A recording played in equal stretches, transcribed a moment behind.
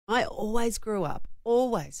I always grew up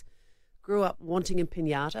wanting a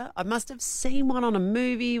piñata. I must have seen one on a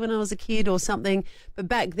movie when I was a kid or something. But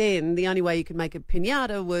back then, the only way you could make a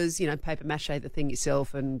piñata was, paper mache the thing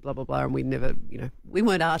yourself and blah, blah, blah. And we never, we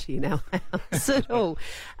weren't arty in our house at all.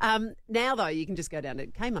 Now, though, you can just go down to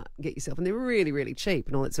Kmart and get yourself, and they're really, really cheap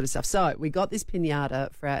and all that sort of stuff. So we got this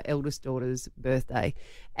piñata for our eldest daughter's birthday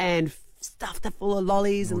and stuffed it full of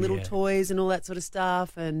lollies and little toys and all that sort of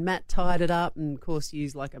stuff, and Matt tied it up and, of course,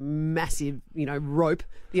 used like a massive, rope,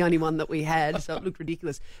 the only one that we had, so it looked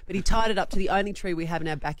ridiculous. But he tied it up to the only tree we have in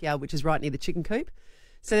our backyard, which is right near the chicken coop.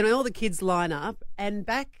 So then all the kids line up, and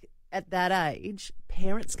back at that age,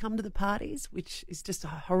 parents come to the parties, which is just a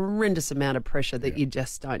horrendous amount of pressure that you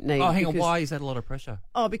just don't need. Oh, hang on, why is that a lot of pressure?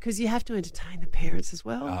 Oh, because you have to entertain the parents as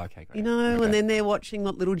well. Oh, okay, great. And then they're watching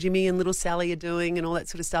what little Jimmy and little Sally are doing and all that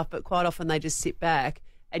sort of stuff, but quite often they just sit back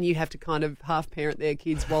and you have to kind of half-parent their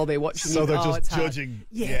kids while they're watching. So they're just it's judging. Hard.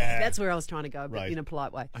 Yeah, that's where I was trying to go, but in a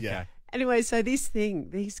polite way. Yeah. Anyway, so these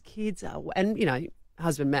kids are, and,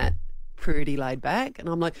 husband Matt, pretty laid back, and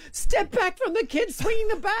I'm like, step back from the kid swinging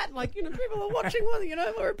the bat, like, people are watching,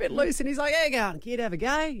 we're a bit loose, and he's like, hey, go on, kid, have a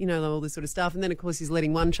go, all this sort of stuff, and then, of course, he's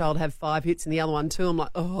letting one child have 5 hits and the other one 2. I'm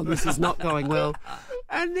like, oh, this is not going well.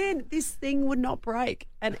 And then this thing would not break,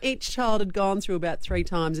 and each child had gone through about 3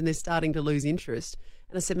 times, and they're starting to lose interest.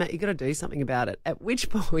 And I said, Matt, you've got to do something about it. At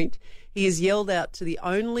which point, he has yelled out to the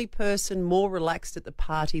only person more relaxed at the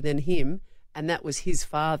party than him, and that was his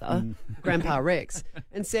father, Grandpa Rex,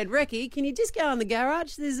 and said, Recky, can you just go in the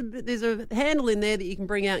garage? There's a handle in there that you can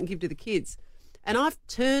bring out and give to the kids. And I've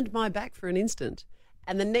turned my back for an instant,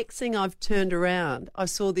 and the next thing I've turned around, I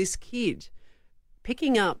saw this kid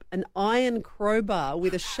picking up an iron crowbar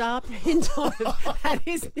with a sharp end on it that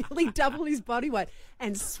is nearly double his body weight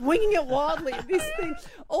and swinging it wildly at this thing.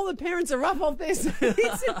 All the parents are up off their seats.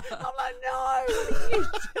 I'm like, no, what are you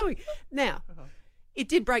doing? Now, it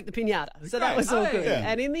did break the piñata, so that was all good. Yeah.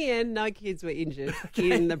 And in the end, no kids were injured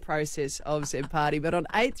in the process of said party. But on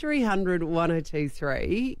 8300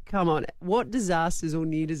 1023, come on, what disasters or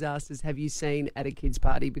near disasters have you seen at a kids'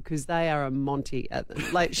 party? Because they are a Monty at them.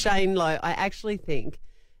 Like Shane, I actually think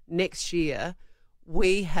next year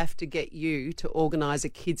we have to get you to organise a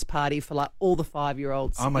kids' party for like all the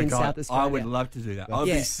 5-year-olds in South Australia. I would love to do that. I would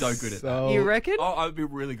be so good at that. You reckon? Oh, I would be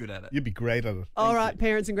really good at it. You'd be great at it. All right,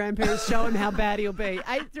 parents and grandparents, show him how bad he'll be.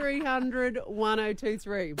 8300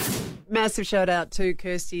 1023. Massive shout out to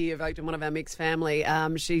Kirsty of Oakton, one of our mixed family.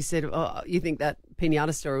 She said, oh, you think that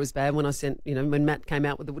piñata story was bad when I sent, when Matt came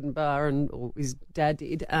out with the wooden bar or his dad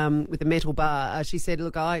did, with the metal bar. She said,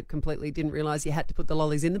 look, I completely didn't realise you had to put the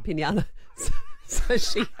lollies in the piñata. So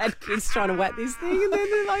she had kids trying to whack this thing, and then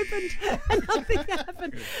it opened and nothing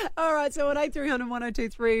happened. All right, so on 8300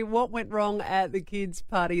 1023, what went wrong at the kids'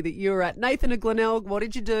 party that you were at? Nathan of Glenelg, what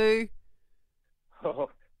did you do? Oh,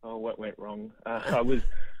 what went wrong? I was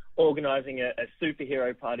organising a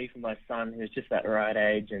superhero party for my son, who's just that right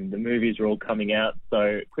age, and the movies were all coming out.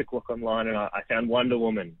 So quick look online, and I found Wonder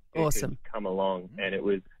Woman. Awesome. Come along, and it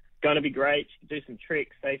was going to be great. She could do some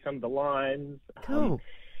tricks, say some of the lines. Cool.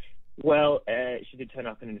 She did turn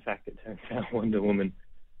up, and in fact, it turns out Wonder Woman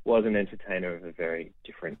was an entertainer of a very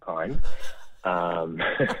different kind. And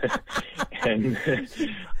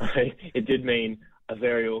it did mean a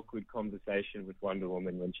very awkward conversation with Wonder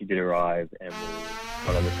Woman when she did arrive, and we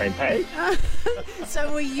got on the same page.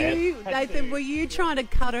 So were you, Nathan, were you trying to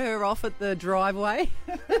cut her off at the driveway?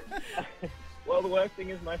 Well, the worst thing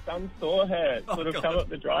is my son saw her come up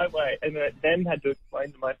the driveway, and then had to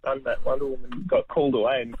explain to my son that Wonder Woman got called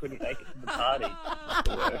away and couldn't make it to the party.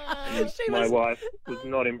 My wife was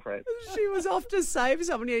not impressed. She was off to save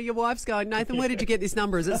someone. Your wife's going, Nathan, where did you get this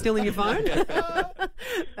number? Is it still in your phone?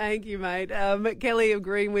 Thank you, mate. Kelly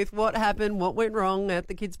agreeing with what happened, what went wrong at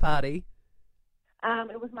the kids' party?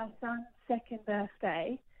 It was my son's 2nd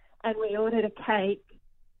birthday, and we ordered a cake,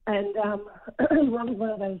 and one of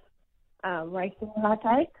those racing car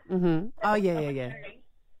cakes. Mm-hmm. Oh, yeah.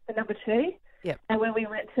 The number 2. Yep. And when we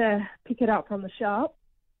went to pick it up from the shop,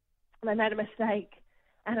 they made a mistake,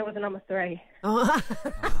 and it was a number 3. Oh.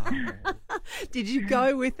 Did you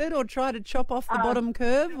go with it or try to chop off the bottom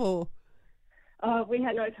curve? Or we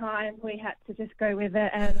had no time. We had to just go with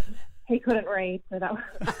it, and he couldn't read, so that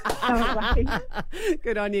was lucky.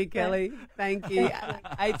 Good on you, Kelly. Thank you.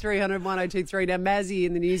 8300 1023. Now, Mazzy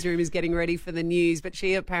in the newsroom is getting ready for the news, but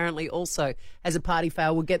she apparently also has a party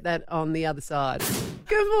fail. We'll get that on the other side.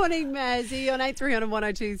 Good morning, Mazzy. On 8300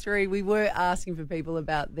 1023, we were asking for people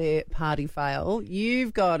about their party fail.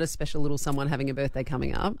 You've got a special little someone having a birthday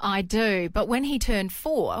coming up. I do, but when he turned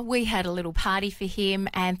 4, we had a little party for him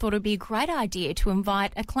and thought it would be a great idea to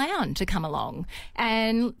invite a clown to come along.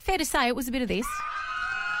 And fair to say, it was a bit of this.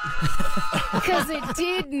 Because it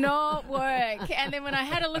did not work. And then when I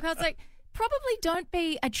had a look, I was like, probably don't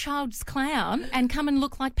be a child's clown and come and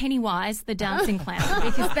look like Pennywise, the dancing clown,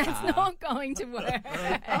 because that's not going to work.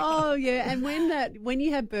 Oh, yeah. And when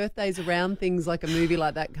you have birthdays around things like a movie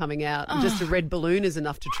like that coming out, just a red balloon is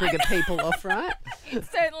enough to trigger people off, right? It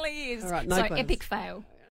certainly is. All right, no so plans. Epic fail.